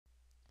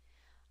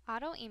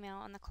Auto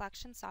Email in the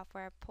collection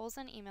software pulls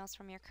in emails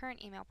from your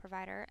current email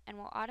provider and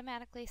will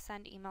automatically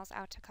send emails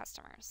out to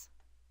customers.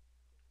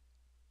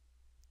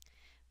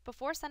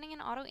 Before sending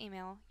an auto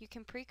email, you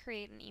can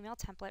pre-create an email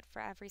template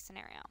for every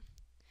scenario.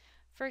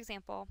 For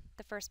example,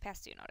 the first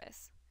past due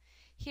notice.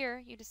 Here,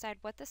 you decide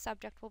what the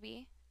subject will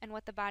be and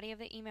what the body of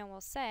the email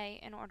will say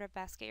in order to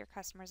best get your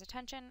customer's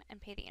attention and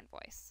pay the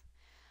invoice.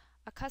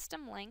 A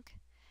custom link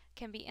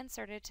can be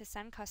inserted to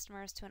send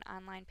customers to an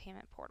online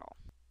payment portal.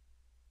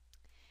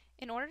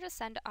 In order to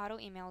send auto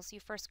emails,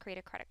 you first create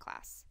a credit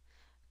class.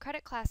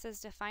 Credit classes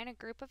define a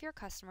group of your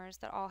customers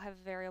that all have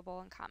a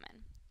variable in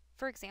common.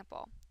 For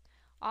example,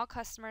 all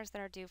customers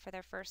that are due for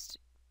their first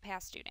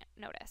past due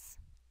notice.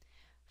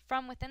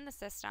 From within the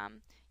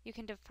system, you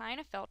can define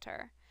a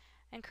filter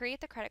and create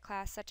the credit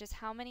class such as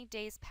how many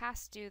days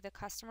past due the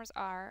customers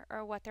are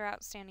or what their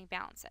outstanding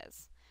balance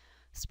is.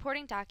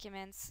 Supporting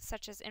documents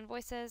such as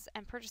invoices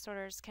and purchase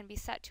orders can be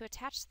set to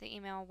attach to the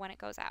email when it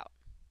goes out.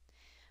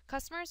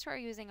 Customers who are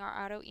using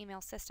our auto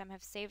email system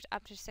have saved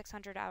up to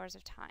 600 hours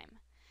of time.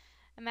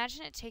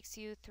 Imagine it takes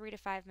you 3 to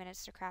 5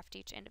 minutes to craft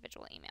each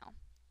individual email.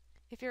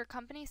 If you're a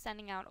company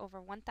sending out over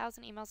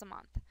 1,000 emails a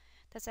month,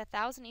 that's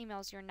 1,000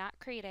 emails you're not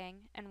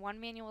creating and one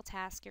manual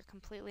task you're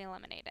completely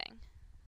eliminating.